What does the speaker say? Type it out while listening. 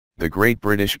The Great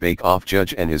British Bake Off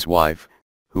judge and his wife,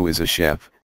 who is a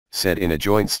chef, said in a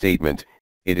joint statement,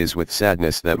 "It is with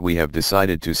sadness that we have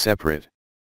decided to separate.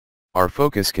 Our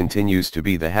focus continues to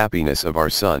be the happiness of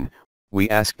our son. We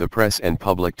ask the press and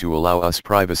public to allow us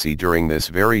privacy during this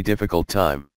very difficult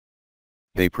time."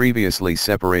 They previously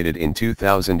separated in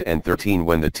 2013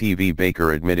 when the TV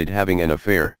baker admitted having an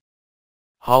affair.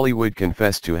 Hollywood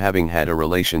confessed to having had a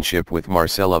relationship with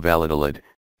Marcela Valladolid,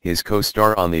 his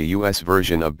co-star on the US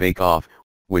version of Bake Off,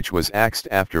 which was axed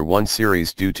after one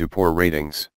series due to poor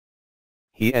ratings.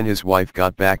 He and his wife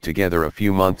got back together a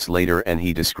few months later, and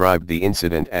he described the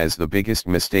incident as the biggest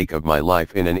mistake of my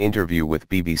life in an interview with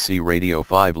BBC Radio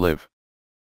 5 Live.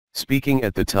 Speaking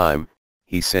at the time,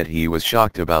 he said he was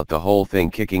shocked about the whole thing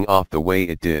kicking off the way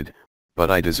it did, but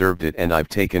I deserved it and I've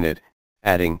taken it,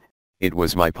 adding, "It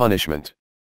was my punishment."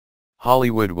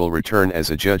 Hollywood will return as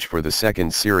a judge for the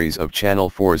second series of Channel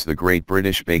 4's The Great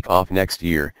British Bake Off next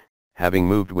year, having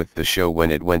moved with the show when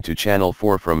it went to Channel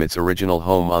 4 from its original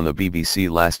home on the BBC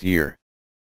last year.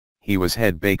 He was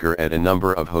head baker at a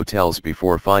number of hotels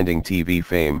before finding TV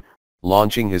fame,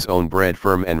 launching his own bread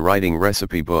firm and writing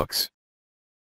recipe books.